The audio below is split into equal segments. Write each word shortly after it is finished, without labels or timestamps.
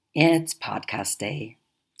It's podcast day.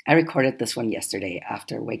 I recorded this one yesterday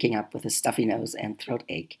after waking up with a stuffy nose and throat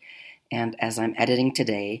ache, and as I'm editing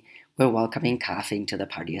today, we're welcoming coughing to the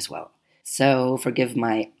party as well. So forgive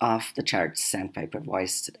my off the charts sandpiper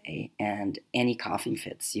voice today and any coughing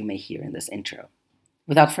fits you may hear in this intro.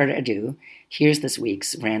 Without further ado, here's this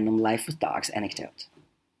week's random Life with Dogs anecdote.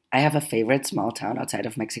 I have a favorite small town outside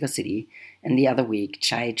of Mexico City, and the other week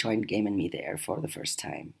Chai joined Game and Me there for the first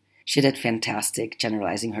time. She did fantastic,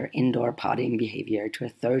 generalizing her indoor pottying behavior to a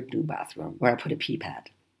third new bathroom where I put a pee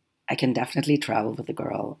pad. I can definitely travel with the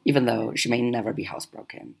girl, even though she may never be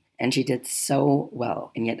housebroken. And she did so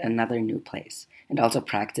well in yet another new place, and also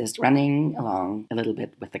practiced running along a little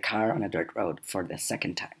bit with the car on a dirt road for the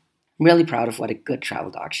second time. I'm really proud of what a good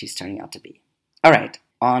travel dog she's turning out to be. Alright,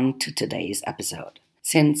 on to today's episode.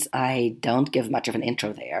 Since I don't give much of an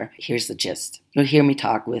intro there, here's the gist. You'll hear me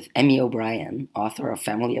talk with Emmy O'Brien, author of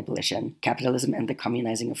Family Abolition, Capitalism and the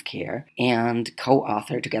Communizing of Care, and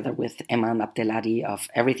co-author together with Eman Abdelhadi of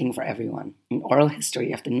Everything for Everyone, an oral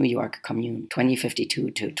history of the New York Commune, 2052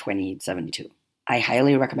 to 2072. I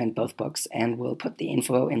highly recommend both books and will put the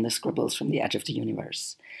info in the scribbles from the edge of the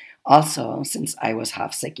universe. Also, since I was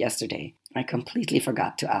half sick yesterday, I completely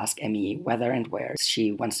forgot to ask Emmy whether and where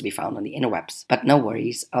she wants to be found on the interwebs. But no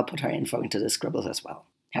worries, I'll put her info into the scribbles as well.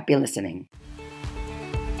 Happy listening.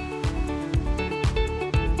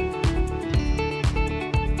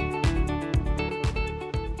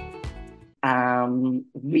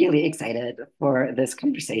 Really excited for this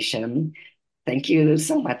conversation. Thank you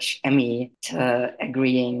so much, Emmy, to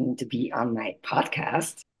agreeing to be on my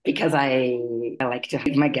podcast because I like to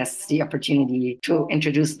give my guests the opportunity to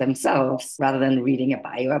introduce themselves rather than reading a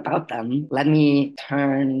bio about them. Let me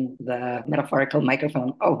turn the metaphorical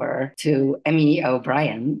microphone over to Emmy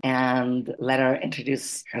O'Brien and let her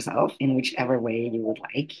introduce herself in whichever way you would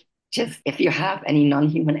like. Just if you have any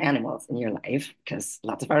non-human animals in your life, because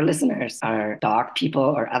lots of our listeners are dog people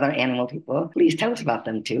or other animal people, please tell us about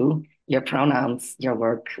them too. Your pronouns, your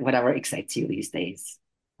work, whatever excites you these days.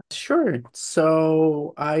 Sure.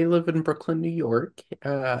 So I live in Brooklyn, New York.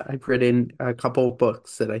 I've written a couple of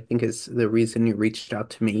books that I think is the reason you reached out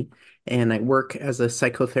to me. And I work as a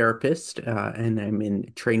psychotherapist, and I'm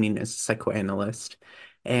in training as a psychoanalyst.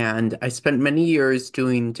 And I spent many years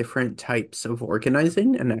doing different types of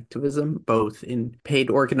organizing and activism, both in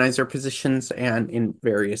paid organizer positions and in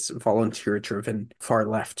various volunteer-driven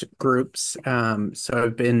far-left groups. So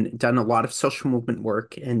I've been done a lot of social movement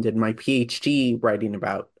work and did my PhD writing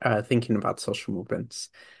about thinking about social movements.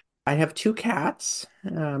 I have two cats.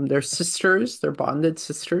 They're sisters. They're bonded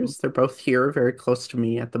sisters. They're both here, very close to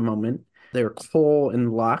me at the moment. They're Cole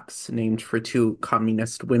and Lux, named for two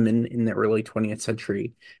communist women in the early 20th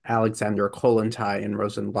century, Alexandra Kollontai and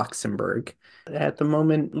Rosa Luxemburg. At the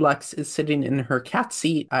moment, Lux is sitting in her cat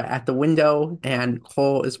seat at the window, and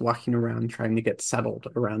Cole is walking around trying to get settled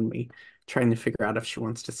around me, trying to figure out if she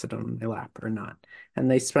wants to sit on my lap or not. And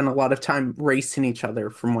they spend a lot of time racing each other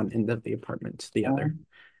from one end of the apartment to the other.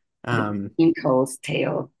 The Um, King Cole's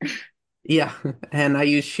tale. yeah, and I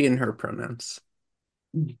use she and her pronouns.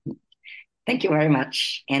 Thank you very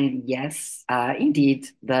much. And yes, indeed,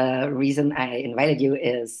 the reason I invited you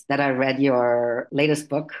is that I read your latest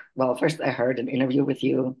book. Well, first I heard an interview with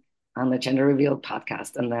you on the Gender Reveal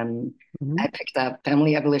podcast, and then I Mhm. picked up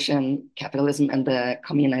Family Abolition, Capitalism, and the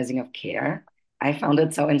Communizing of Care. I found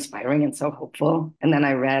it so inspiring and so hopeful. And then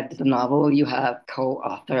I read the novel you have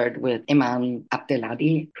co-authored with Iman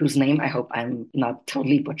Abdelhadi, whose name I hope I'm not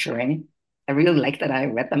totally butchering. I really like that I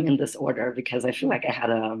read them in this order because I feel like I had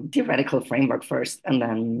a theoretical framework first and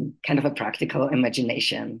then kind of a practical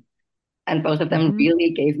imagination. And both of them Mhm. really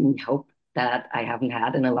gave me hope that I haven't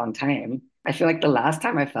had in a long time. I feel like the last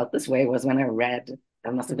time I felt this way was when I read,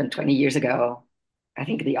 that must have been 20 years ago. I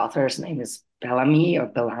think the author's name is Bellamy or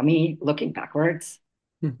Bellamy, Looking Backwards.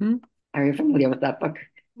 Mhm. Are you familiar with that book?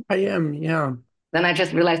 I am, yeah. Then I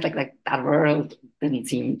just realized like that world didn't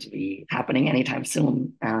seem to be happening anytime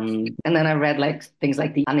soon. And then I read like things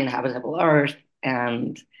like The Uninhabitable Earth,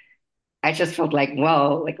 and I just felt like,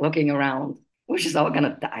 well, like looking around, we're just all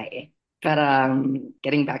gonna die. But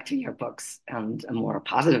getting back to your books and a more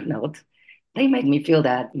positive note, they made me feel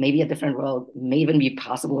that maybe a different world may even be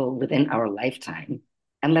possible within our lifetime.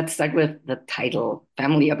 And let's start with the title.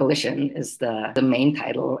 Family Abolition is the main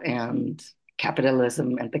title, and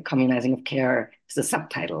Capitalism and the Communizing of Care is the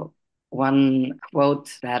subtitle. One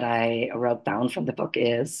quote that I wrote down from the book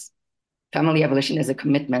is, family abolition is a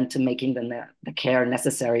commitment to making the care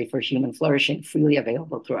necessary for human flourishing freely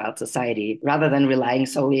available throughout society. Rather than relying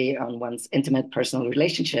solely on one's intimate personal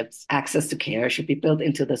relationships, access to care should be built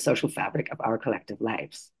into the social fabric of our collective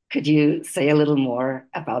lives. Could you say a little more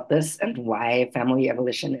about this and why family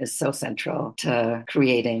evolution is so central to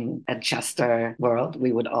creating a juster world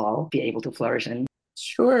we would all be able to flourish in?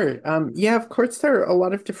 Sure. Yeah, of course, there are a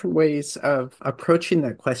lot of different ways of approaching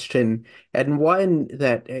that question. And one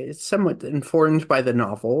that is somewhat informed by the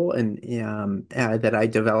novel and that I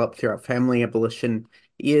developed throughout family abolition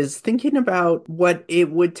is thinking about what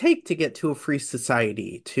it would take to get to a free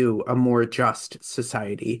society, to a more just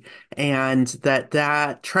society. And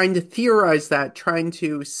that trying to theorize that, trying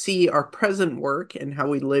to see our present work and how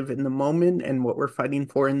we live in the moment and what we're fighting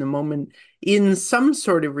for in the moment in some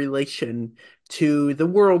sort of relation to the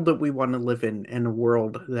world that we want to live in and a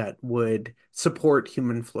world that would support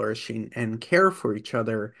human flourishing and care for each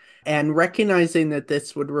other. And recognizing that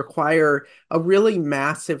this would require a really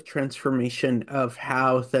massive transformation of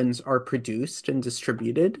how things are produced and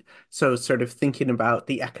distributed. So, sort of thinking about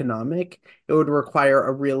the economic, it would require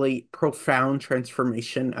a really profound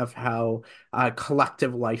transformation of how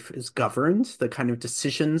collective life is governed, the kind of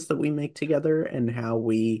decisions that we make together, and how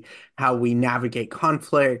we navigate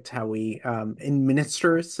conflict, how we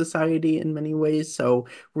administer society in many ways. So,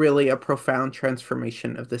 really, a profound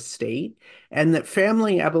transformation of the state. And that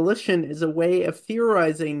family abolition is a way of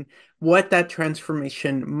theorizing what that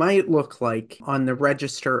transformation might look like on the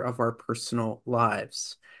register of our personal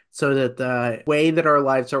lives. So that the way that our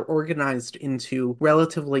lives are organized into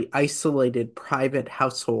relatively isolated private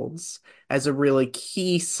households as a really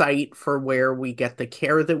key site for where we get the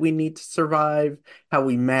care that we need to survive, how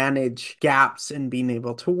we manage gaps in being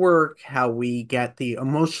able to work, how we get the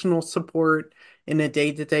emotional support in a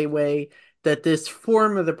day-to-day way, that this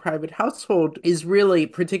form of the private household is really,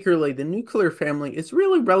 particularly the nuclear family, is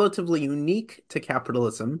really relatively unique to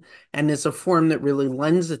capitalism and is a form that really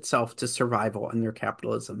lends itself to survival under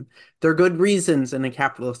capitalism. There are good reasons in a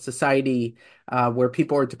capitalist society where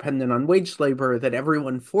people are dependent on wage labor that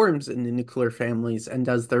everyone forms in the nuclear families and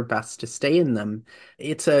does their best to stay in them.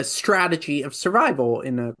 It's a strategy of survival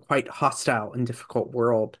in a quite hostile and difficult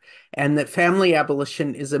world. And that family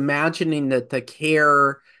abolition is imagining that the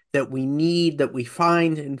care that we need, that we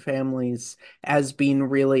find in families as being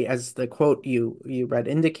really, as the quote you read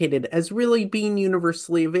indicated, as really being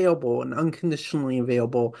universally available and unconditionally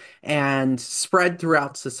available and spread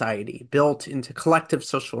throughout society, built into collective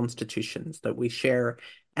social institutions that we share.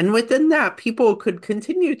 And within that, people could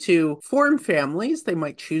continue to form families. They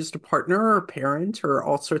might choose to partner or parent or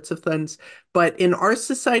all sorts of things. But in our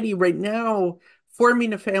society right now,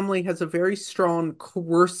 forming a family has a very strong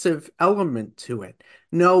coercive element to it.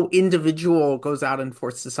 No individual goes out and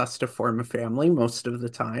forces us to form a family most of the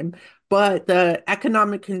time, but the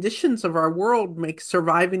economic conditions of our world make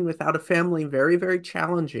surviving without a family very, very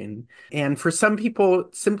challenging. And for some people,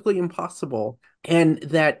 simply impossible. And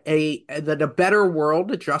that a better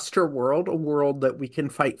world, a juster world, a world that we can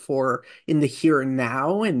fight for in the here and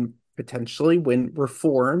now and potentially win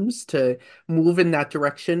reforms to move in that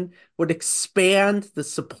direction would expand the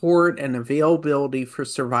support and availability for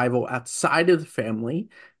survival outside of the family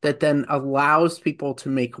that then allows people to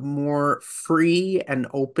make more free and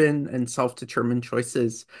open and self-determined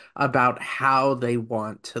choices about how they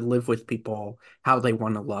want to live with people, how they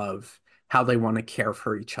want to love, how they want to care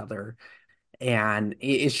for each other and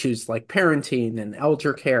issues like parenting and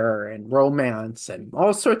elder care and romance and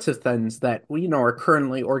all sorts of things that are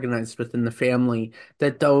currently organized within the family,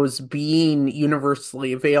 that those being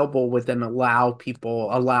universally available would then allow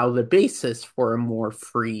the basis for a more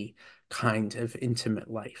free kind of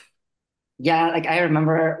intimate life. Yeah, like I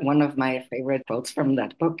remember one of my favorite quotes from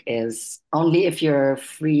that book is only if you're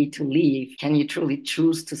free to leave can you truly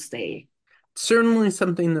choose to stay. Certainly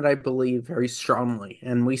something that I believe very strongly.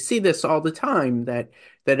 And we see this all the time that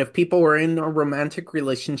if people are in a romantic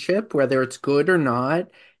relationship, whether it's good or not,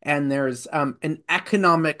 and there's an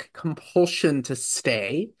economic compulsion to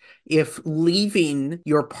stay, if leaving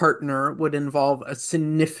your partner would involve a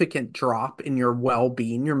significant drop in your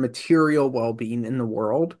well-being, your material well-being in the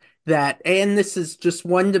world, and this is just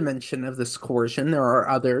one dimension of this coercion. There are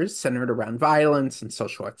others centered around violence and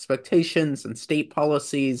social expectations and state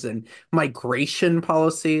policies and migration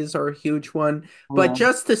policies are a huge one. But Yeah.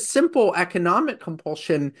 just the simple economic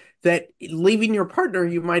compulsion that leaving your partner,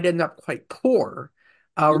 you might end up quite poor,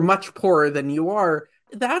 or much poorer than you are.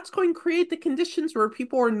 That's going to create the conditions where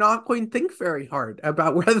people are not going to think very hard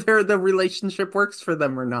about whether the relationship works for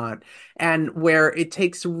them or not, and where it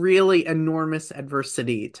takes really enormous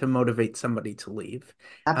adversity to motivate somebody to leave.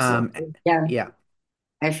 Um, Absolutely. Yeah. yeah.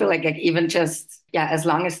 I feel like even just, yeah, as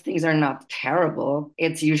long as things are not terrible,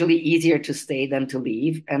 it's usually easier to stay than to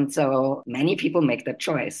leave. And so many people make that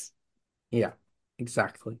choice. Yeah,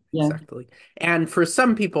 exactly, Yeah. exactly. And for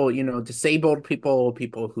some people, disabled people,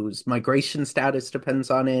 people whose migration status depends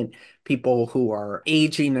on it, people who are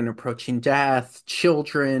aging and approaching death,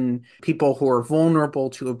 children, people who are vulnerable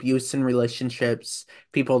to abuse in relationships,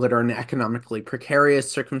 people that are in economically precarious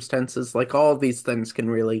circumstances, like all of these things can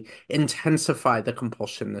really intensify the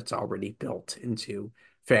compulsion that's already built into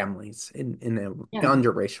families Yeah.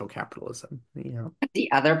 under racial capitalism.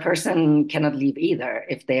 The other person cannot leave either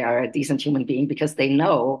if they are a decent human being because they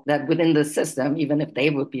know that within the system, even if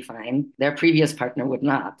they would be fine, their previous partner would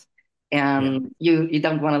not. Yeah. And you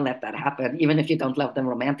don't want to let that happen, even if you don't love them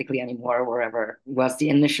romantically anymore, or wherever was the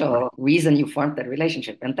initial Right. reason you formed that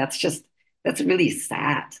relationship. And that's really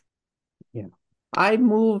sad. Yeah. I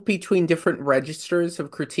move between different registers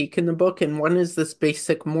of critique in the book, and one is this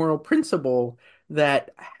basic moral principle that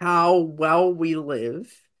how well we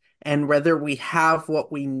live and whether we have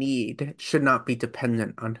what we need should not be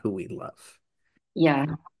dependent on who we love.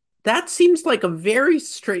 Yeah. That seems like a very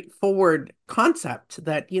straightforward concept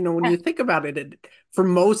that, when you think about it, for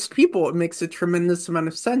most people, it makes a tremendous amount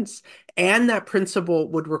of sense. And that principle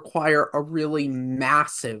would require a really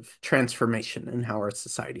massive transformation in how our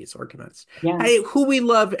society is organized. Yeah. Who we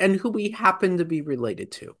love and who we happen to be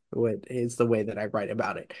related to is the way that I write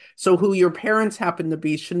about it. So, who your parents happen to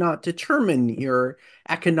be should not determine your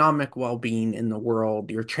economic well-being in the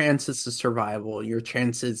world, your chances of survival, your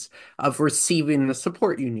chances of receiving the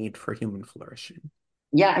support you need for human flourishing.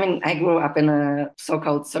 Yeah, I mean, I grew up in a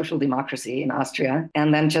so-called social democracy in Austria,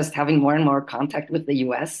 and then just having more and more contact with the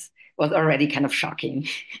US was already kind of shocking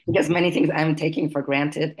because many things I'm taking for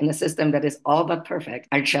granted in a system that is all but perfect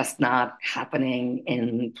are just not happening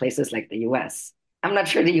in places like the US. I'm not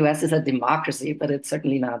sure the US is a democracy, but it's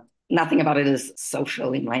certainly not, nothing about it is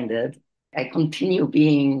socially minded. I continue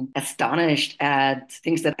being astonished at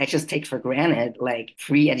things that I just take for granted, like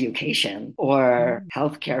free education or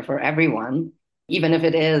healthcare for everyone, even if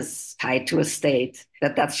it is tied to a state,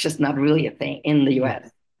 that's just not really a thing in the Yeah.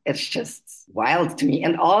 US. It's just wild to me.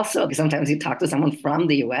 And also, sometimes you talk to someone from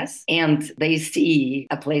the US and they see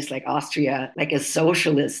a place like Austria like a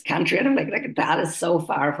socialist country. And I'm like that is so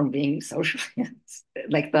far from being socialist.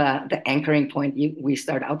 Like the anchoring point we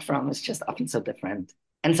start out from is just often so different.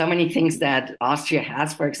 And so many things that Austria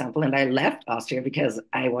has, for example, and I left Austria because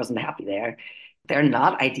I wasn't happy there, they're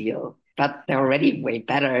not ideal, but they're already way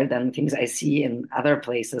better than things I see in other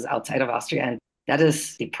places outside of Austria. And that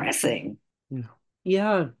is depressing. Yeah.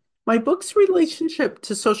 Yeah. My book's relationship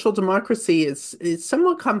to social democracy is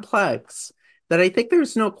somewhat complex. That I think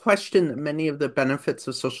there's no question that many of the benefits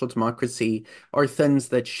of social democracy are things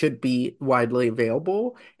that should be widely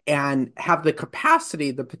available and have the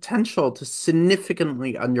capacity, the potential to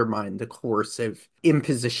significantly undermine the coercive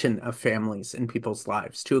imposition of families in people's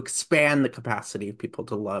lives, to expand the capacity of people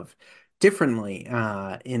to love differently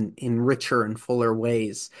in richer and fuller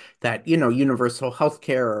ways that, universal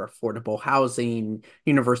healthcare, affordable housing,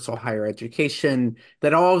 universal higher education,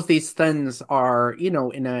 that all of these things are,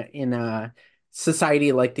 in a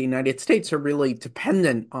society like the United States are really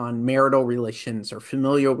dependent on marital relations or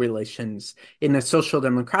familial relations. In a social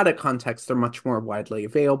democratic context, they're much more widely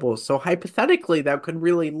available. So hypothetically, that could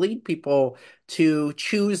really lead people to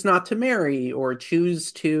choose not to marry or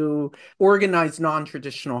choose to organize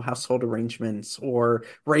non-traditional household arrangements or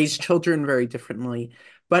raise children very differently.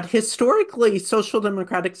 But historically, social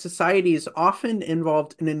democratic societies often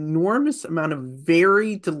involved an enormous amount of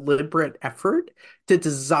very deliberate effort to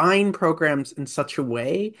design programs in such a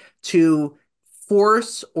way to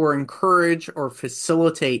force or encourage or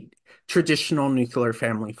facilitate traditional nuclear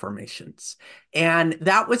family formations. And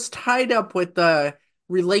that was tied up with the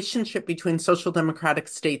relationship between social democratic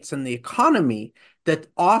states and the economy, that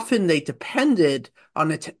often they depended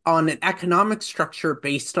on an economic structure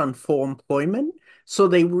based on full employment. So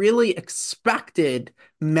they really expected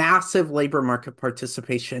massive labor market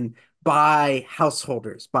participation by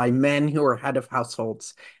householders, by men who are head of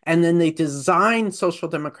households. And then they designed social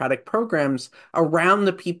democratic programs around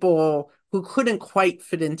the people who couldn't quite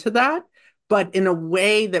fit into that, but in a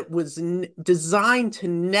way that was designed to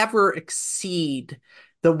never exceed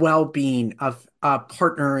the well-being of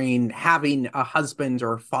partnering, having a husband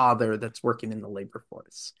or a father that's working in the labor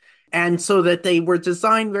force. And so that they were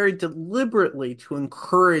designed very deliberately to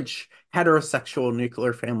encourage heterosexual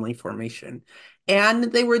nuclear family formation. And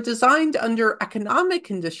they were designed under economic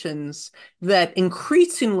conditions that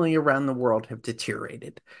increasingly around the world have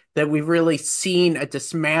deteriorated. that we've really seen a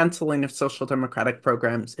dismantling of social democratic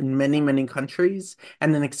programs in many, many countries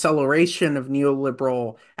and an acceleration of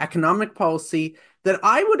neoliberal economic policy that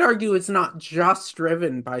I would argue is not just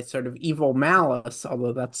driven by sort of evil malice,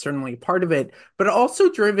 although that's certainly part of it, but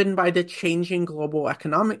also driven by the changing global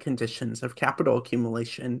economic conditions of capital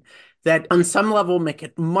accumulation that on some level make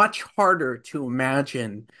it much harder to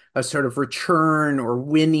imagine a sort of return or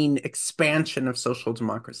winning expansion of social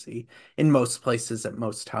democracy in most places at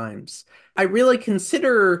most times. I really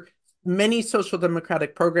consider many social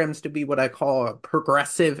democratic programs to be what I call a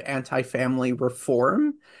progressive anti-family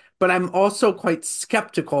reform, but I'm also quite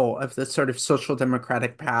skeptical of the sort of social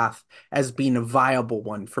democratic path as being a viable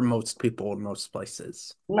one for most people in most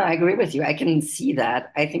places. No, I agree with you. I can see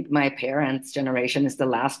that. I think my parents' generation is the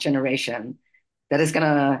last generation that is going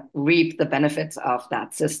to reap the benefits of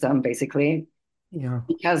that system, basically, Yeah.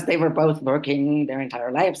 because they were both working their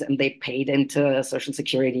entire lives and they paid into Social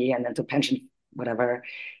Security and into pension, whatever.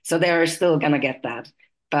 So they're still going to get that.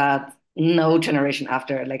 But no generation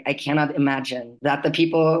after, like, I cannot imagine that the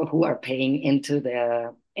people who are paying into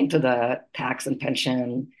the tax and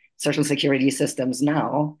pension Social Security systems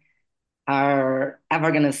now are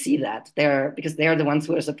ever going to see that. They're because they're the ones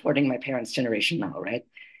who are supporting my parents' generation now, right?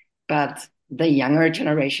 But the younger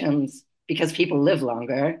generations, because people live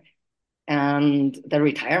longer and the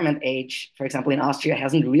retirement age, for example, in Austria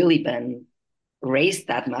hasn't really been raised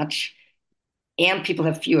that much, and people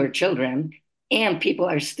have fewer children, and people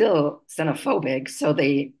are still xenophobic, so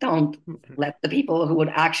they don't let the people who would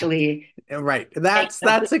actually Right. make that That's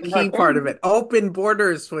a system work key part of in. it. Open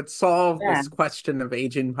borders would solve Yeah. this question of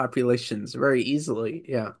aging populations very easily.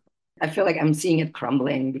 Yeah. I feel like I'm seeing it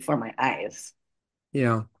crumbling before my eyes.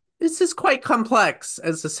 Yeah. This is quite complex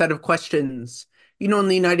as a set of questions. In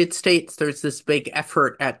the United States, there's this big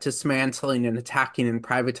effort at dismantling and attacking and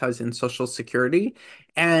privatizing Social Security.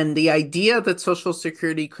 And the idea that Social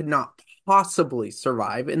Security could not possibly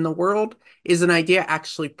survive in the world is an idea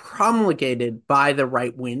actually promulgated by the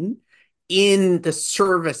right wing in the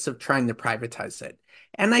service of trying to privatize it.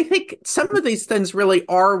 And I think some of these things really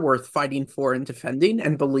are worth fighting for and defending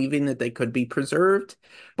and believing that they could be preserved.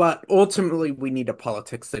 But ultimately, we need a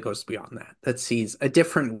politics that goes beyond that, that sees a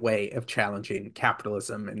different way of challenging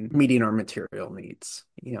capitalism and meeting our material needs.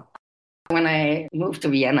 When I moved to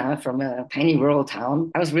Vienna from a tiny rural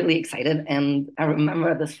town, I was really excited. And I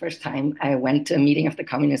remember this first time I went to a meeting of the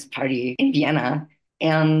Communist Party in Vienna.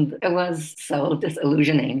 And it was so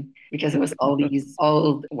disillusioning because it was all these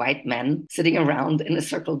old white men sitting around in a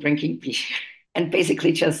circle drinking beer and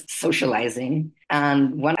basically just socializing.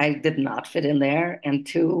 And one, I did not fit in there. And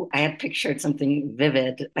two, I had pictured something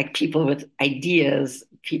vivid, like people with ideas,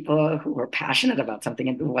 people who were passionate about something,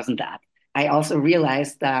 and it wasn't that. I also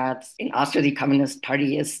realized that in Austria, the Communist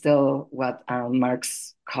Party is still what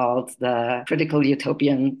Marx called the critical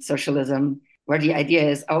utopian socialism, where the idea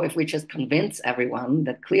is, oh, if we just convince everyone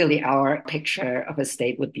that clearly our picture of a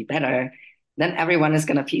state would be better, then everyone is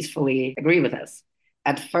going to peacefully agree with us.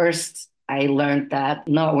 At first, I learned that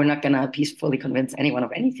no, we're not going to peacefully convince anyone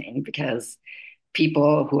of anything because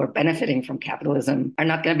people who are benefiting from capitalism are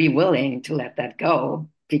not going to be willing to let that go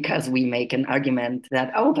because we make an argument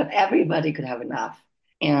that, oh, but everybody could have enough.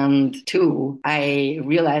 And two, I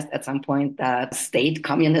realized at some point that state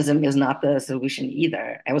communism is not the solution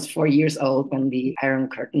either. I was 4 years old when the Iron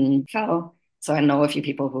Curtain fell. So I know a few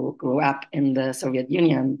people who grew up in the Soviet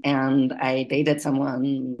Union, and I dated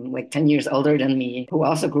someone like 10 years older than me who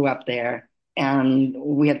also grew up there. And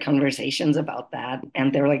we had conversations about that.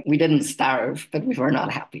 And they were like, we didn't starve, but we were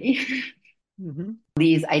not happy. Mhm.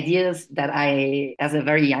 These ideas that I, as a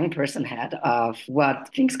very young person, had of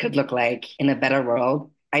what things could look like in a better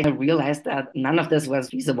world, I realized that none of this was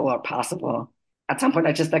feasible or possible. At some point,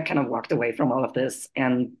 I just like kind of walked away from all of this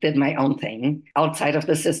and did my own thing outside of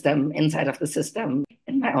the system, inside of the system,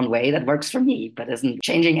 in my own way that works for me, but isn't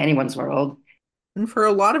changing anyone's world. And for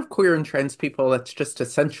a lot of queer and trans people, that's just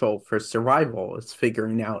essential for survival, is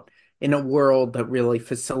figuring out in a world that really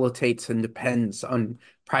facilitates and depends on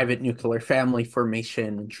private nuclear family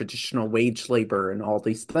formation and traditional wage labor and all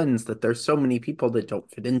these things, that there's so many people that don't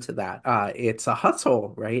fit into that. It's a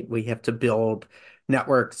hustle, right? We have to build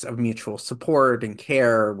networks of mutual support and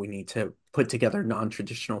care. We need to put together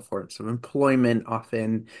non-traditional forms of employment.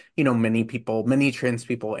 Often, many trans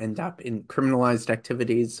people end up in criminalized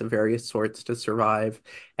activities of various sorts to survive,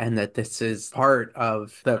 and that this is part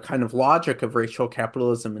of the kind of logic of racial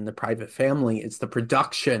capitalism in the private family is the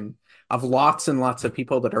production of lots and lots of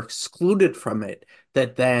people that are excluded from it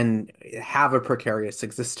that then have a precarious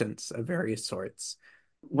existence of various sorts.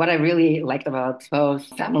 What I really liked about both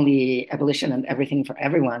family abolition and everything for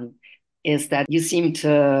everyone is that you seem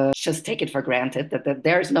to just take it for granted that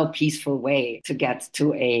there's no peaceful way to get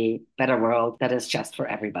to a better world that is just for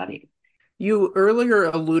everybody. You earlier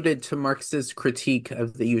alluded to Marx's critique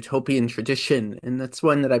of the utopian tradition, and that's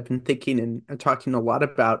one that I've been thinking and talking a lot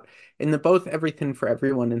about. In the both Everything for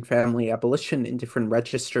Everyone and Family Abolition in different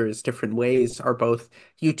registers, different ways, are both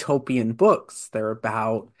utopian books. They're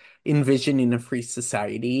about envisioning a free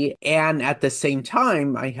society, and at the same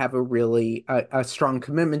time, I have a strong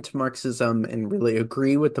commitment to Marxism and really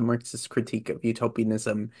agree with the Marxist critique of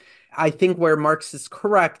utopianism. I think where Marx is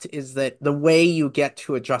correct is that the way you get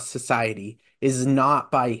to a just society is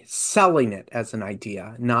not by selling it as an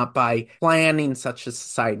idea, not by planning such a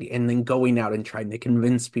society and then going out and trying to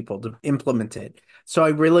convince people to implement it. So I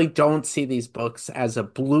really don't see these books as a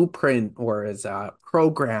blueprint or as a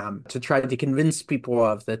program to try to convince people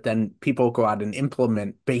of that then people go out and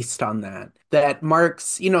implement based on that. That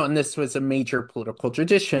Marx, and this was a major political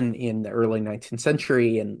tradition in the early 19th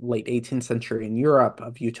century and late 18th century in Europe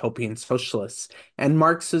of utopian socialists. And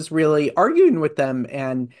Marx is really arguing with them.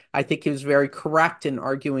 And I think he was very correct in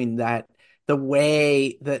arguing that the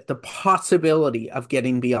way that the possibility of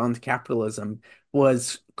getting beyond capitalism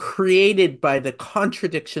was created by the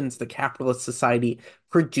contradictions the capitalist society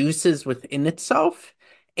produces within itself.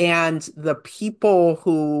 And the people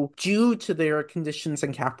who, due to their conditions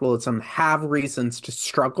in capitalism, have reasons to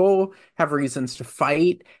struggle, have reasons to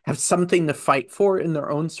fight, have something to fight for in their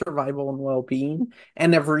own survival and well-being,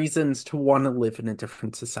 and have reasons to want to live in a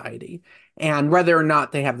different society. And whether or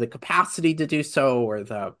not they have the capacity to do so, or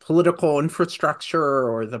the political infrastructure,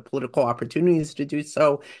 or the political opportunities to do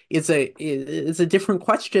so, is a different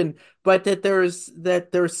question. But that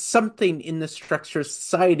there's something in the structure of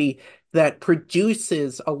society that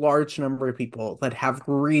produces a large number of people that have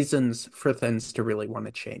reasons for things to really want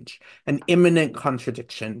to change, an imminent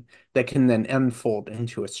contradiction that can then unfold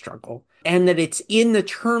into a struggle. And that it's in the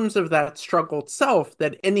terms of that struggle itself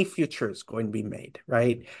that any future is going to be made,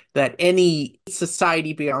 right? That any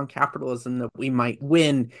society beyond capitalism that we might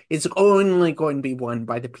win is only going to be won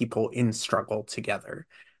by the people in struggle together.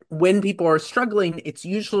 When people are struggling, it's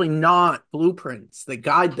usually not blueprints that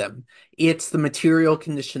guide them. It's the material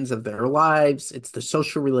conditions of their lives, it's the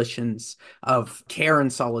social relations of care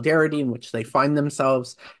and solidarity in which they find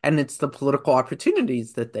themselves, and it's the political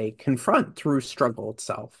opportunities that they confront through struggle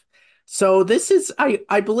itself. So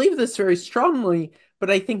I believe this very strongly,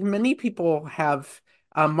 but I think many people have,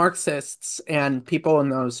 Marxists and people in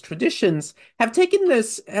those traditions have taken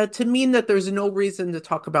this to mean that there's no reason to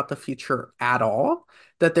talk about the future at all,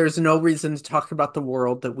 that there's no reason to talk about the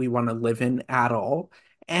world that we want to live in at all.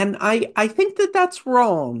 And I think that that's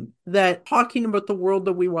wrong, that talking about the world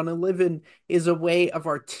that we want to live in is a way of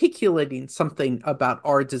articulating something about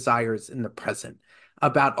our desires in the present,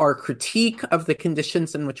 about our critique of the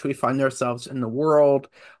conditions in which we find ourselves in the world,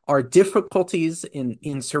 our difficulties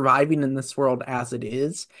in surviving in this world as it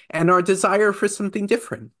is, and our desire for something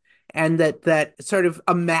different. And that sort of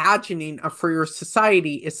imagining a freer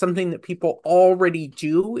society is something that people already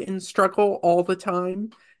do in struggle all the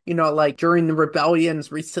time. Like during the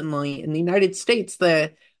rebellions recently in the United States,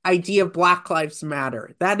 the idea of Black Lives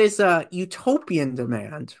Matter, that is a utopian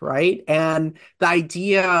demand, right? And the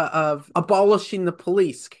idea of abolishing the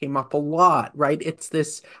police came up a lot, right? It's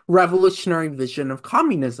this revolutionary vision of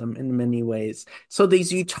communism in many ways. So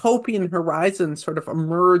these utopian horizons sort of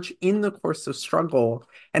emerge in the course of struggle,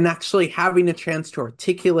 and actually having a chance to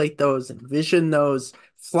articulate those, envision those,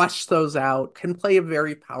 flesh those out can play a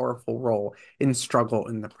very powerful role in struggle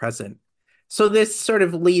in the present. So this sort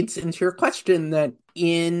of leads into your question that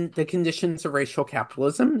in the conditions of racial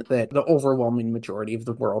capitalism that the overwhelming majority of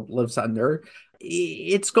the world lives under,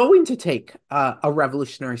 it's going to take a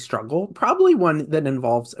revolutionary struggle, probably one that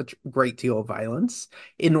involves a great deal of violence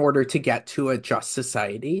in order to get to a just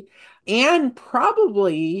society. And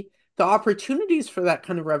probably the opportunities for that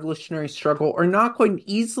kind of revolutionary struggle are not going to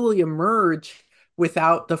easily emerge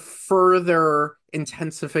without the further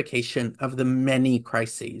intensification of the many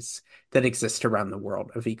crises that exist around the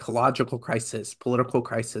world, of ecological crisis, political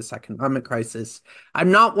crisis, economic crisis.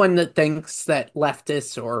 I'm not one that thinks that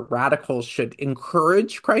leftists or radicals should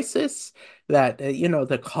encourage crisis, that,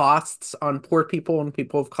 the costs on poor people and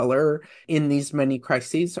people of color in these many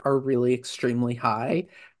crises are really extremely high,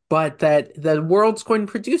 but that the world's going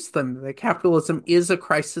to produce them. That capitalism is a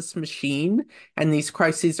crisis machine, and these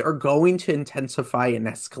crises are going to intensify and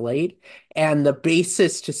escalate. And the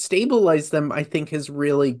basis to stabilize them, I think, is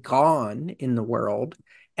really gone in the world.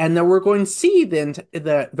 And then we're going to see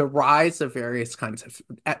the rise of various kinds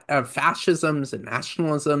of fascisms and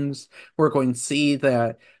nationalisms. We're going to see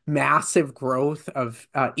the massive growth of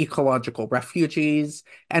ecological refugees,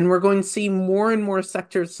 and we're going to see more and more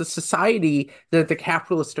sectors of society that the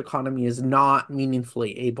capitalist economy is not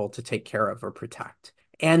meaningfully able to take care of or protect.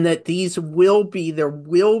 And that there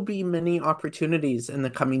will be many opportunities in the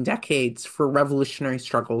coming decades for revolutionary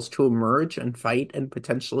struggles to emerge and fight and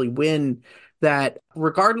potentially win, that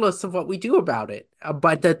regardless of what we do about it,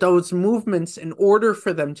 but that those movements, in order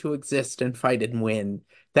for them to exist and fight and win,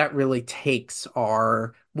 that really takes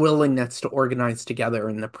our willingness to organize together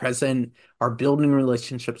in the present, our building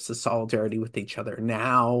relationships of solidarity with each other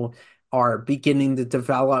now, are beginning to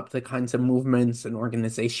develop the kinds of movements and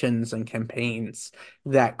organizations and campaigns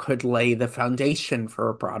that could lay the foundation for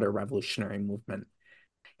a broader revolutionary movement.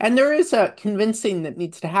 And there is a convincing that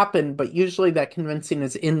needs to happen, but usually that convincing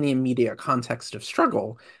is in the immediate context of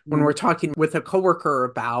struggle. When we're talking with a coworker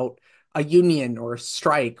about a union or a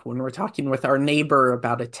strike, when we're talking with our neighbor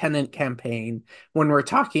about a tenant campaign, when we're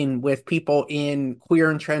talking with people in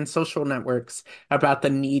queer and trans social networks about the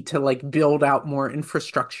need to like build out more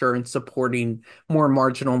infrastructure and supporting more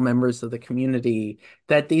marginal members of the community,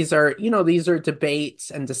 that these are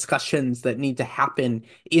debates and discussions that need to happen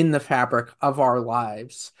in the fabric of our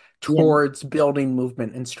lives Yeah. towards building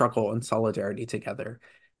movement and struggle and solidarity together.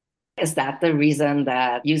 Is that the reason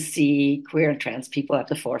that you see queer and trans people at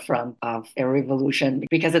the forefront of a revolution?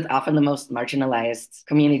 Because it's often the most marginalized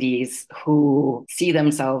communities who see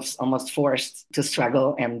themselves almost forced to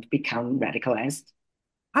struggle and become radicalized.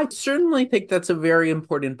 I certainly think that's a very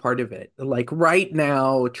important part of it. Like right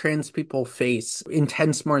now, trans people face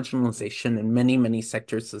intense marginalization in many, many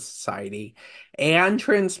sectors of society. And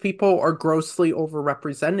trans people are grossly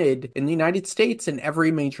overrepresented in the United States in every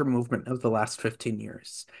major movement of the last 15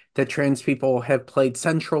 years. That trans people have played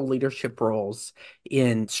central leadership roles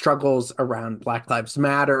in struggles around Black Lives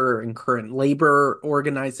Matter and current labor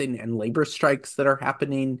organizing and labor strikes that are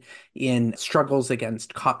happening, in struggles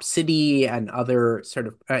against Cop City and other sort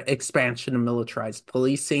of expansion of militarized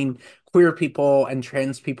policing. Queer people and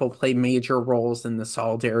trans people play major roles in the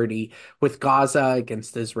solidarity with Gaza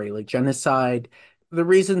against the Israeli genocide. The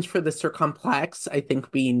reasons for this are complex. I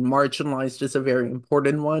think being marginalized is a very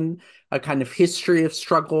important one. A kind of history of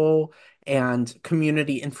struggle and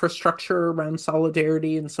community infrastructure around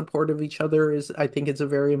solidarity and support of each other is, I think, is a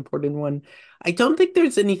very important one. I don't think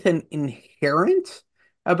there's anything inherent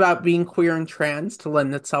about being queer and trans to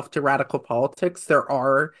lend itself to radical politics. There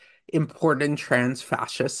are important trans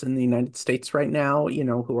fascists in the United States right now,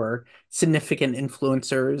 who are significant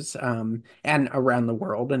influencers, and around the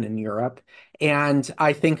world and in Europe. And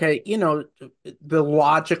I think, the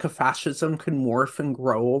logic of fascism can morph and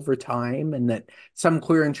grow over time, and that some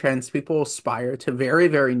queer and trans people aspire to very,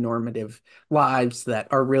 very normative lives that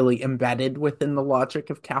are really embedded within the logic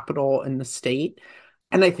of capital and the state.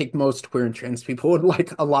 And I think most queer and trans people would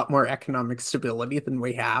like a lot more economic stability than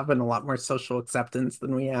we have and a lot more social acceptance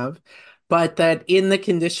than we have. But that in the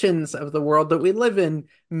conditions of the world that we live in,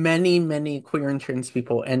 many, many queer and trans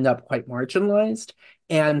people end up quite marginalized.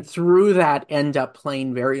 And through that, end up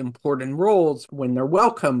playing very important roles when they're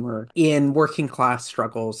welcome or in working class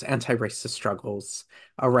struggles, anti-racist struggles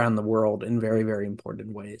around the world in very, very important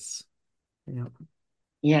ways. Yeah.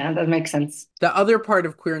 Yeah, that makes sense. The other part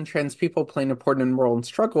of queer and trans people playing an important role in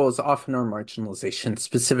struggle is often our marginalization,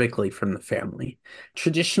 specifically from the family.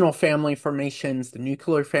 Traditional family formations, the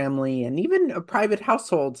nuclear family, and even private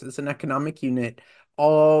households as an economic unit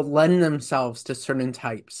all lend themselves to certain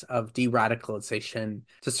types of de-radicalization,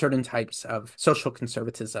 to certain types of social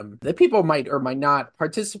conservatism that people might or might not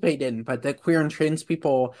participate in, but that queer and trans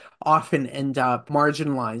people often end up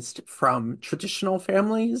marginalized from traditional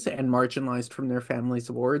families and marginalized from their families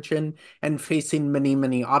of origin and facing many,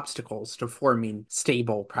 many obstacles to forming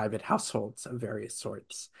stable private households of various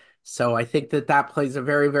sorts. So I think that that plays a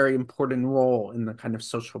very, very important role in the kind of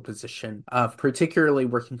social position of particularly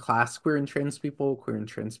working class queer and trans people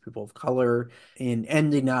of color, in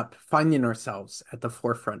ending up finding ourselves at the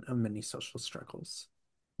forefront of many social struggles.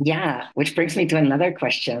 Yeah, which brings me to another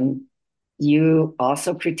question. You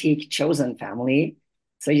also critique chosen family.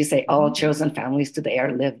 So you say all chosen families today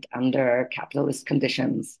are lived under capitalist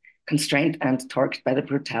conditions, constrained and torqued by the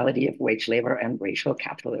brutality of wage labor and racial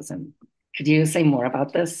capitalism. Could you say more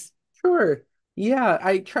about this? Sure. Yeah,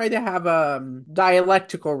 I try to have a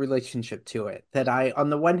dialectical relationship to it. That I, on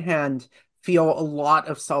the one hand, feel a lot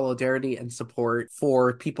of solidarity and support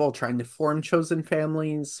for people trying to form chosen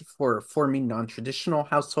families, for forming non-traditional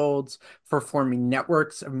households, for forming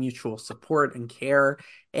networks of mutual support and care.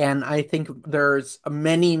 And I think there's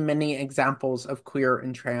many, many examples of queer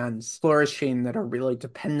and trans flourishing that are really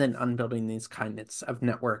dependent on building these kinds of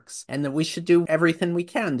networks, and that we should do everything we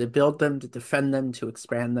can to build them, to defend them, to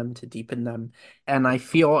expand them, to deepen them. And I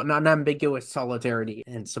feel an unambiguous solidarity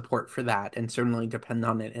and support for that, and certainly depend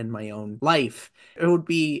on it in my own life. It would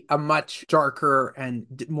be a much darker and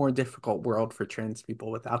more difficult world for trans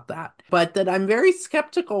people without that. But that I'm very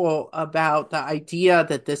skeptical about the idea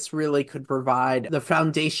that this really could provide the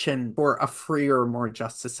foundation for a freer, more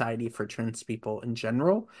just society for trans people in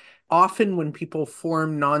general. Often, when people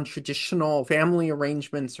form non traditional family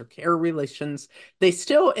arrangements or care relations, they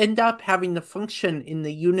still end up having to function in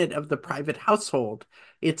the unit of the private household.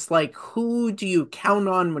 It's like, who do you count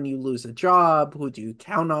on when you lose a job? Who do you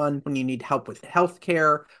count on when you need help with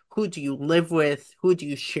healthcare? Who do you live with? Who do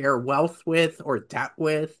you share wealth with or debt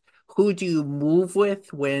with? Who do you move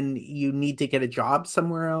with when you need to get a job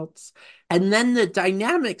somewhere else? And then the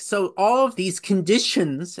dynamics. So, all of these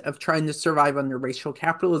conditions of trying to survive under racial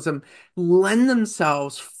capitalism lend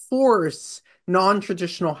themselves, force non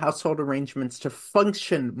traditional household arrangements to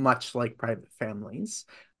function much like private families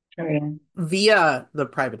Oh, yeah. via the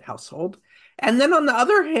private household. And then on the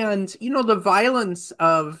other hand, the violence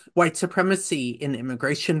of white supremacy in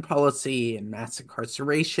immigration policy, in mass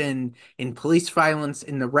incarceration, in police violence,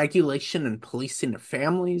 in the regulation and policing of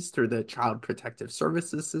families through the Child Protective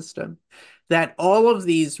Services system, that all of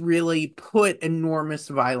these really put enormous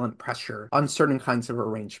violent pressure on certain kinds of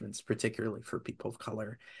arrangements, particularly for people of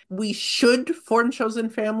color. We should form chosen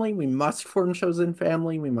family. We must form chosen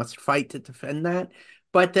family. We must fight to defend that,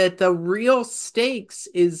 but that the real stakes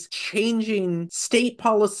is changing state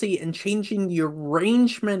policy and changing the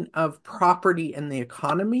arrangement of property and the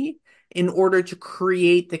economy in order to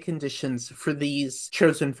create the conditions for these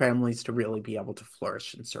chosen families to really be able to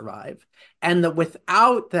flourish and survive. And that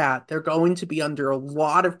without that, they're going to be under a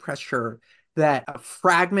lot of pressure that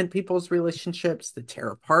fragment people's relationships, that tear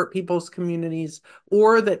apart people's communities,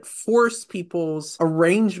 or that force people's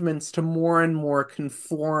arrangements to more and more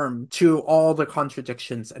conform to all the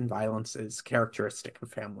contradictions and violences characteristic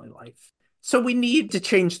of family life. So we need to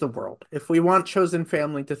change the world. If we want chosen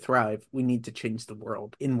family to thrive, we need to change the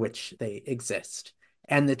world in which they exist.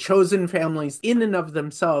 And the chosen families, in and of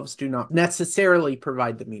themselves, do not necessarily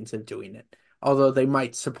provide the means of doing it, although they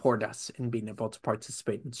might support us in being able to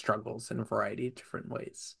participate in struggles in a variety of different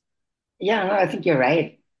ways. Yeah, no, I think you're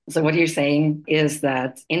right. So what you're saying is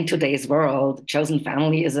that in today's world, chosen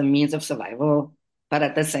family is a means of survival, but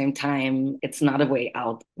at the same time, it's not a way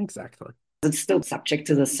out. Exactly. It's still subject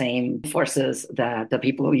to the same forces that the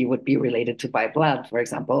people who you would be related to by blood, for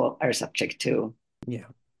example, are subject to. Yeah.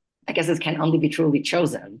 I guess it can only be truly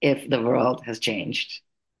chosen if the world has changed.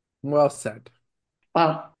 Well said.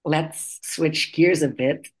 Well, let's switch gears a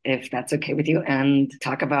bit, if that's okay with you, and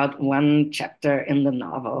talk about one chapter in the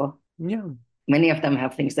novel. Yeah. Many of them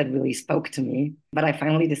have things that really spoke to me, but I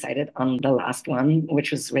finally decided on the last one,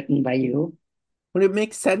 which was written by you. Would it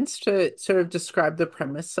make sense to sort of describe the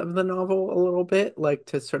premise of the novel a little bit, like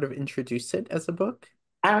to sort of introduce it as a book?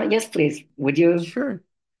 Yes, please. Would you? Sure.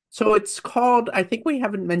 So it's called, I think we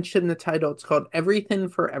haven't mentioned the title. It's called Everything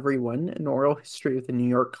for Everyone, An Oral History of the New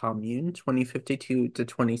York Commune, 2052 to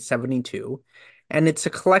 2072. And it's a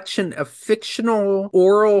collection of fictional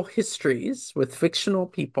oral histories with fictional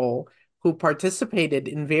people who participated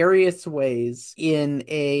in various ways in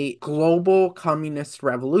a global communist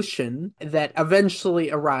revolution that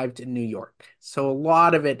eventually arrived in New York. So a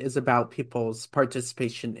lot of it is about people's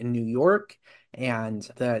participation in New York and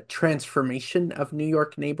the transformation of New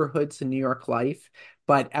York neighborhoods and New York life,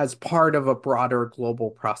 but as part of a broader global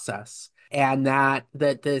process. And that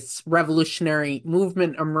this revolutionary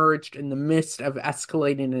movement emerged in the midst of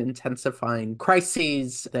escalating and intensifying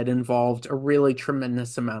crises that involved a really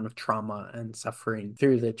tremendous amount of trauma and suffering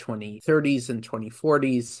through the 2030s and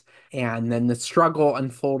 2040s. And then the struggle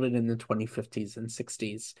unfolded in the 2050s and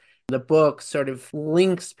 60s. The book sort of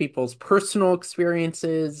links people's personal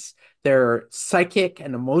experiences, their psychic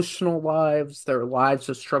and emotional lives, their lives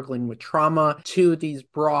of struggling with trauma, to these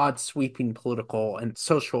broad, sweeping political and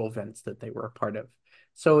social events that they were a part of.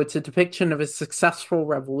 So it's a depiction of a successful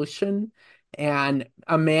revolution. And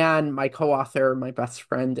a man, my co author, my best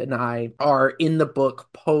friend, and I are in the book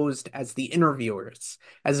posed as the interviewers,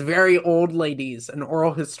 as very old ladies and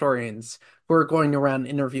oral historians who are going around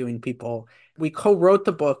interviewing people. We co wrote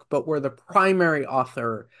the book, but we're the primary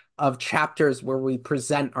author of chapters where we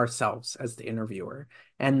present ourselves as the interviewer.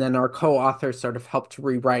 And then our co-author sort of helped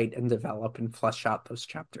rewrite and develop and flesh out those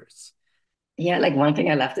chapters. Yeah, like one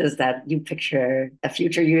thing I left is that you picture a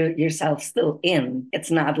future you yourself still in.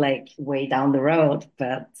 It's not like way down the road,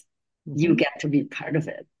 but you Hmm. get to be part of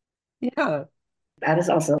it. Yeah. That is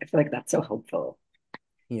also, I feel like that's so hopeful.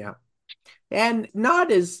 Yeah. And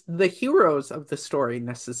not as the heroes of the story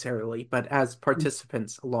necessarily, but as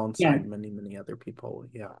participants Yeah, alongside many, many other people.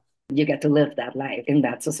 Yeah. you get to live that life in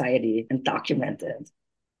that society and document it.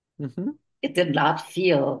 Hmm. It did not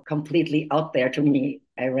feel completely out there to me.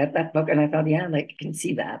 I read that book and I thought, yeah, like I can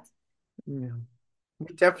see that. Yeah.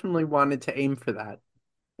 We definitely wanted to aim for that.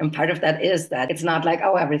 And part of that is that it's not like,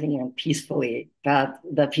 oh, everything went peacefully, but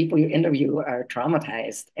the people you interview are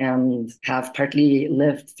traumatized and have partly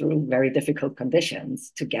lived through very difficult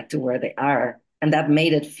conditions to get to where they are. And that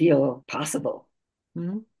made it feel possible.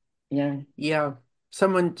 Mhm. Yeah, Yeah.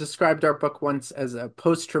 Someone described our book once as a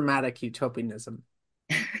post-traumatic utopianism.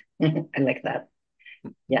 I like that.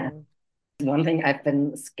 Yeah. Yeah. One thing I've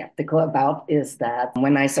been skeptical about is that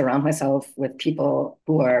when I surround myself with people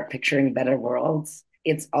who are picturing better worlds,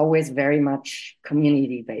 it's always very much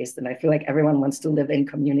community based. And I feel like everyone wants to live in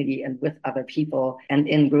community and with other people and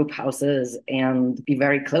in group houses and be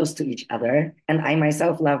very close to each other. And I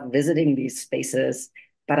myself love visiting these spaces,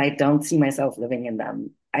 but I don't see myself living in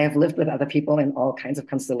them. I have lived with other people in all kinds of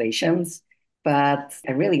constellations, but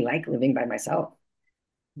I really like living by myself.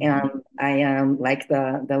 And Mhm. I am like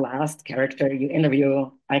the last character you interview,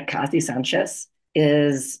 like Kathy Sanchez,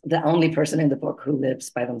 is the only person in the book who lives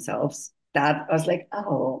by themselves. That I was like,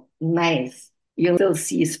 oh, nice. You'll still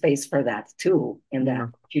see space for that too in that Yeah,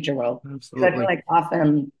 future world. Because I feel absolutely. like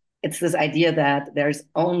often it's this idea that there's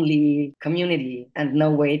only community and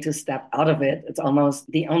no way to step out of it. It's almost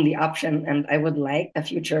the only option. And I would like a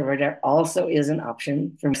future where there also is an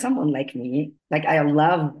option for someone like me. Like I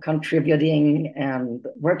love contributing and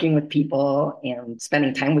working with people and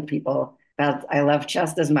spending time with people. But I love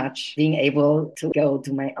just as much being able to go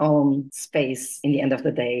to my own space in the end of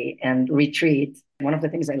the day and retreat. One of the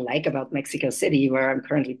things I like about Mexico City, where I'm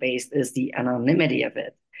currently based, is the anonymity of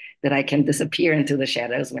it, that I can disappear into the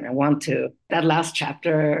shadows when I want to. That last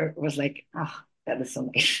chapter was like, oh, that is so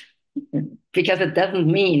nice. Because it doesn't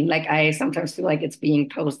mean, like, I sometimes feel like it's being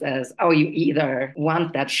posed as, oh, you either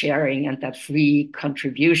want that sharing and that free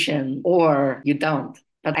contribution or you don't.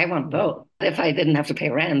 But I want Yeah. both. If I didn't have to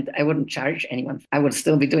pay rent, I wouldn't charge anyone. I would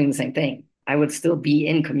still be doing the same thing. I would still be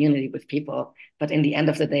in community with people. But in the end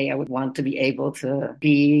of the day, I would want to be able to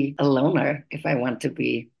be a loner if I want to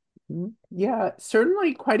be. Mhm. Yeah,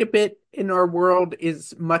 certainly quite a bit in our world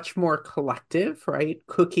is much more collective, right?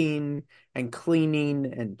 Cooking and cleaning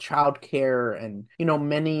and childcare and,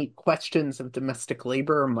 many questions of domestic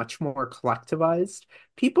labor are much more collectivized.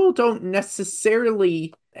 People don't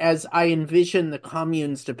necessarily, as I envision the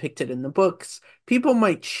communes depicted in the books, people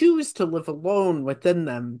might choose to live alone within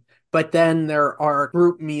them, but then there are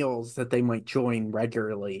group meals that they might join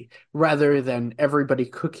regularly rather than everybody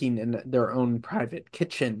cooking in their own private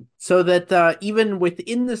kitchen. So that even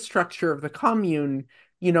within the structure of the commune,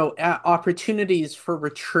 opportunities for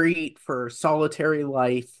retreat, for solitary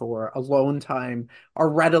life, or alone time are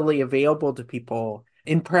readily available to people.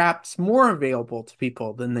 And perhaps more available to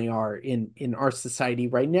people than they are in our society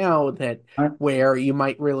right now, that where you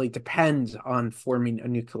might really depend on forming a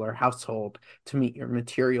nuclear household to meet your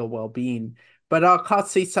material well-being. But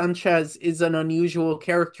Alcatsi Sanchez is an unusual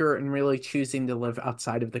character in really choosing to live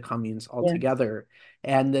outside of the communes Yeah. altogether,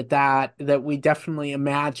 and that we definitely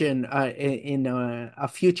imagine in a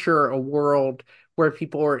future, a world where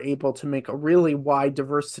people are able to make a really wide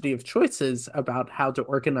diversity of choices about how to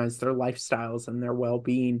organize their lifestyles and their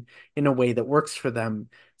well-being in a way that works for them,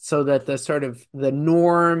 so that the sort of the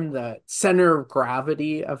norm, the center of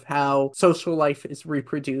gravity of how social life is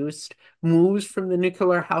reproduced moves from the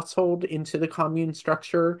nuclear household into the commune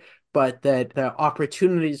structure, but that the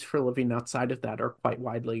opportunities for living outside of that are quite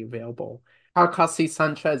widely available. Alcasi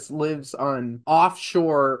Sanchez lives on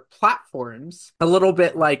offshore platforms, a little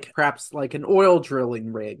bit like perhaps like an oil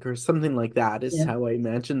drilling rig or something like that, is Yeah. how I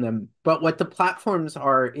imagine them. But what the platforms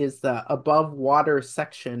are is the above water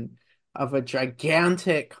section of a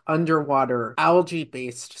gigantic underwater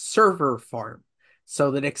algae-based server farm.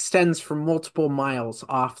 So that extends for multiple miles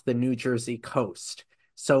off the New Jersey coast.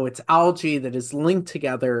 So it's algae that is linked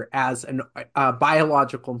together as a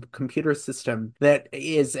biological computer system that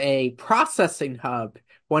is a processing hub,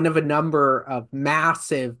 one of a number of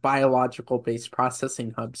massive biological based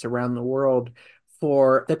processing hubs around the world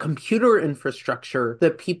for the computer infrastructure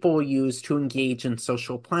that people use to engage in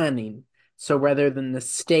social planning. So rather than the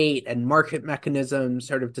state and market mechanisms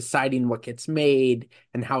sort of deciding what gets made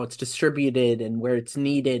and how it's distributed and where it's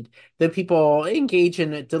needed, the people engage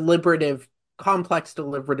in a deliberative complex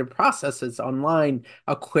deliberative processes online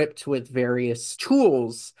equipped with various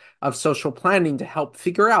tools of social planning to help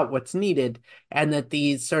figure out what's needed, and that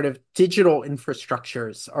these sort of digital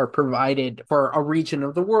infrastructures are provided for a region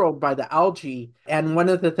of the world by the algae. And one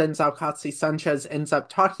of the things Alcatsi Sanchez ends up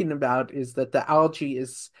talking about is that the algae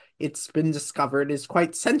it's been discovered is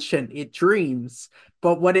quite sentient. It dreams,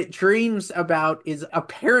 but what it dreams about is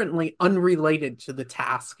apparently unrelated to the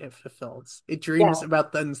task it fulfills. It dreams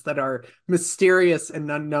about things that are mysterious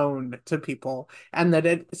and unknown to people, and that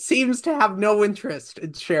it seems to have no interest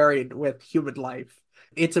in sharing with human life.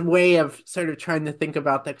 It's a way of sort of trying to think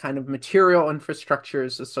about the kind of material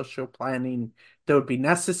infrastructures of social planning that would be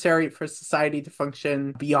necessary for society to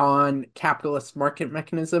function beyond capitalist market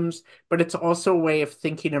mechanisms, but it's also a way of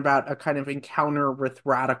thinking about a kind of encounter with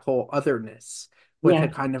radical otherness, with a Yeah.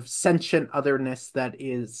 kind of sentient otherness that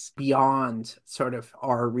is beyond sort of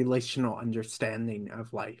our relational understanding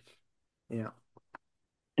of life. Yeah.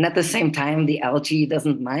 And at the same time, the algae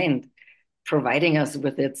doesn't mind providing us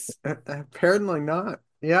with its. Apparently not.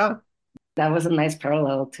 Yeah. That was a nice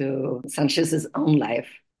parallel to Sanchez's own life.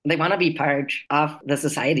 They want to be part of the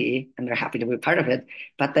society and they're happy to be part of it,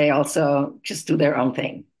 but they also just do their own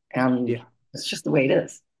thing. And Yeah. it's just the way it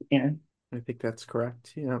is. Yeah. I think that's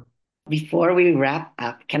correct. Yeah. Before we wrap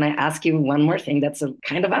up, can I ask you one more thing that's a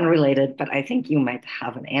kind of unrelated, but I think you might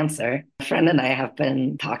have an answer? A friend and I have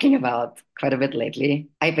been talking about quite a bit lately.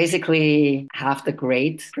 I basically have the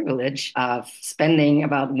great privilege of spending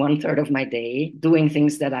about one third of my day doing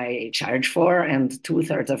things that I charge for, and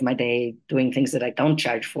two-thirds of my day doing things that I don't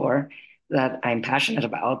charge for, that I'm passionate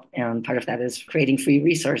about. And part of that is creating free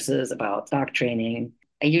resources about dog training.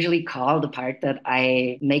 I usually call the part that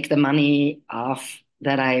I make the money off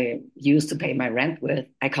that I use to pay my rent with,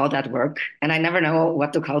 I call that work. And I never know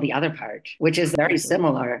what to call the other part, which is very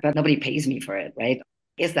similar, but nobody pays me for it, right?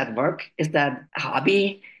 Is that work? Is that a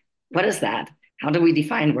hobby? What is that? How do we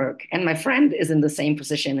define work? And my friend is in the same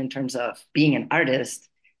position in terms of being an artist.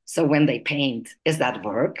 So when they paint, is that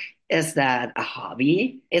work? Is that a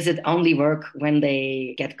hobby? Is it only work when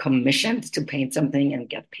they get commissioned to paint something and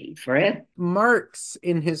get paid for it? Marx,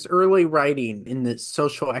 in his early writing in the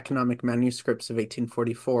social economic manuscripts of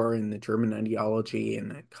 1844 in the German ideology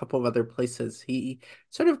and a couple of other places, he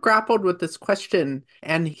sort of grappled with this question,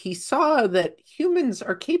 and he saw that humans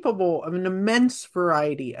are capable of an immense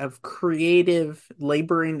variety of creative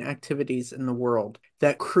laboring activities in the world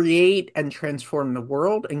that create and transform the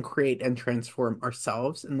world and create and transform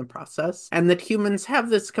ourselves in the process, and that humans have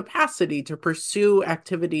this capacity to pursue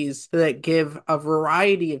activities that give a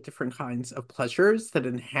variety of different kinds of pleasures that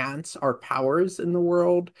enhance our powers in the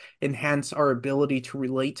world, enhance our ability to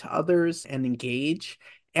relate to others and engage,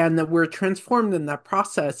 and that we're transformed in that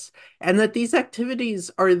process, and that these activities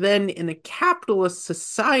are then in a capitalist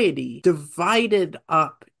society divided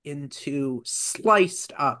up into,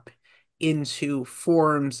 sliced up into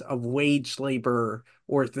forms of wage labor,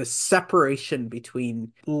 or the separation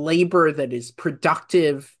between labor that is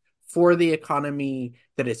productive for the economy,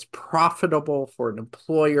 that is profitable for an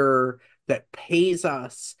employer, that pays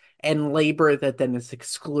us, and labor that then is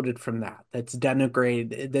excluded from that, that's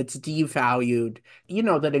denigrated, that's devalued,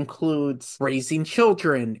 that includes raising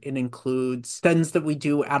children. It includes things that we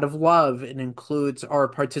do out of love. It includes our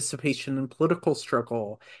participation in political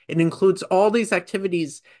struggle. It includes all these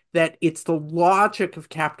activities that it's the logic of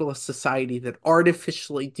capitalist society that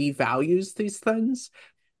artificially devalues these things.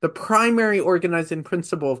 The primary organizing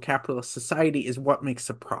principle of capitalist society is what makes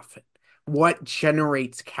a profit, what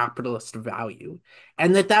generates capitalist value,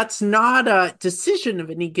 and that's not a decision of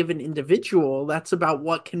any given individual. That's about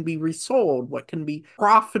what can be resold, what can be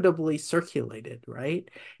profitably circulated, right?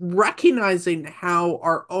 Recognizing how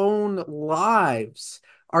our own lives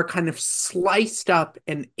are kind of sliced up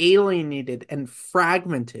and alienated and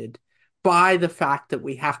fragmented by the fact that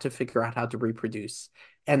we have to figure out how to reproduce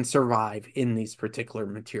and survive in these particular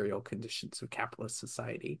material conditions of capitalist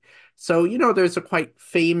society. So, there's a quite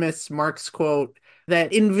famous Marx quote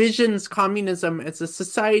that envisions communism as a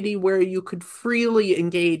society where you could freely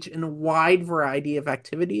engage in a wide variety of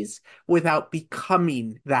activities without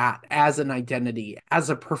becoming that as an identity, as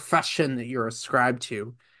a profession that you're ascribed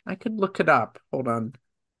to. I could look it up. Hold on.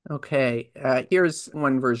 Okay, here's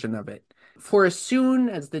one version of it. For as soon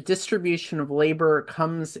as the distribution of labor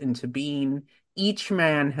comes into being, each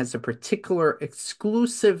man has a particular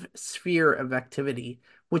exclusive sphere of activity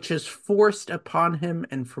which is forced upon him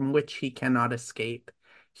and from which he cannot escape.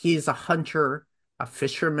 He is a hunter, a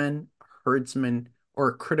fisherman, a herdsman, or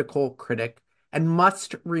a critical critic, and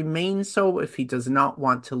must remain so if he does not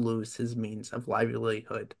want to lose his means of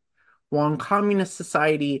livelihood. while in communist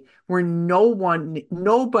society, where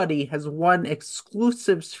nobody has one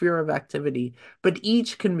exclusive sphere of activity, but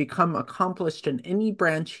each can become accomplished in any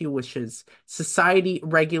branch he wishes, society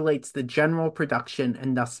regulates the general production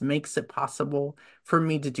and thus makes it possible for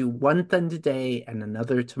me to do one thing today and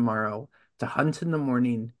another tomorrow, to hunt in the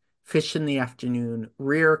morning, fish in the afternoon,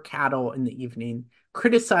 rear cattle in the evening,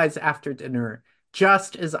 criticize after dinner,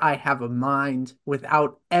 just as I have a mind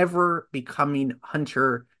without ever becoming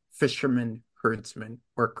hunter, fisherman, herdsman,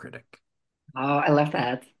 or critic. Oh, I love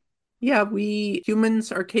that. Yeah, we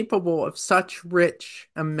humans are capable of such rich,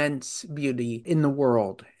 immense beauty in the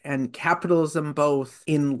world, and capitalism both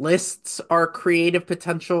enlists our creative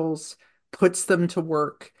potentials, puts them to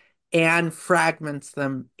work, and fragments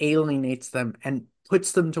them, alienates them, and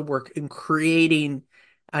puts them to work in creating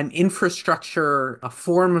an infrastructure, a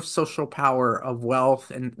form of social power, of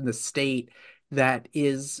wealth, and the state that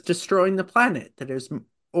is destroying the planet, that is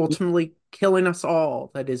ultimately killing us all,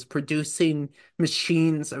 that is producing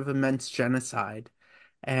machines of immense genocide,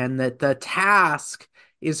 and that the task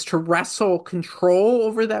is to wrestle control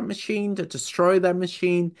over that machine, to destroy that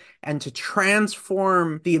machine, and to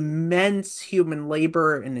transform the immense human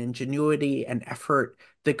labor and ingenuity and effort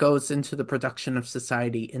that goes into the production of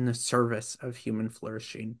society in the service of human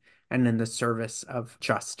flourishing and in the service of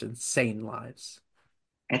just and sane lives.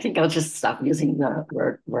 I think I'll just stop using the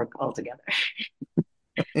word work altogether.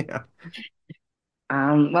 Yeah.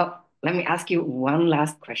 Well, let me ask you one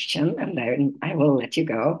last question and then I will let you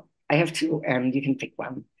go. I have two, and you can pick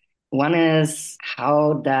one. One is,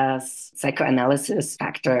 how does psychoanalysis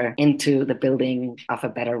factor into the building of a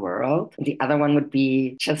better world? The other one would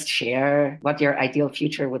be, just share what your ideal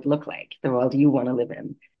future would look like, the world you want to live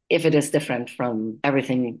in, if it is different from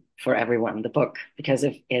Everything for Everyone, the book. Because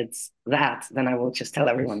if it's that, then I will just tell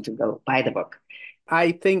everyone to go buy the book.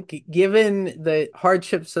 I think, given the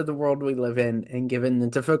hardships of the world we live in, and given the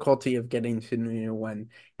difficulty of getting to New One,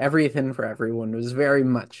 Everything for Everyone was very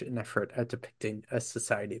much an effort at depicting a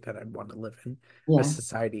society that I'd want to live in, a Yeah.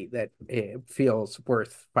 society that feels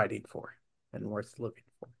worth fighting for and worth living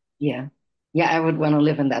for. Yeah. Yeah, I would want to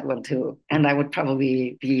live in that one too. And I would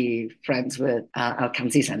probably be friends with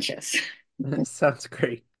Alcamsi Sanchez. Sounds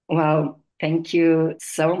great. Well, thank you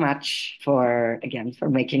so much for, again, for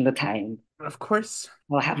making the time. Of course,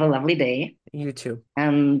 Well, have a lovely day. you too.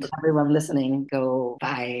 And everyone listening, go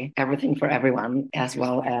buy Everything for Everyone, as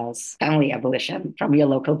well as Family Abolition, from your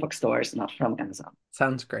local bookstores, not from Amazon.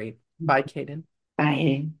 Sounds great. Bye, Kaden.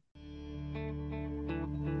 Bye.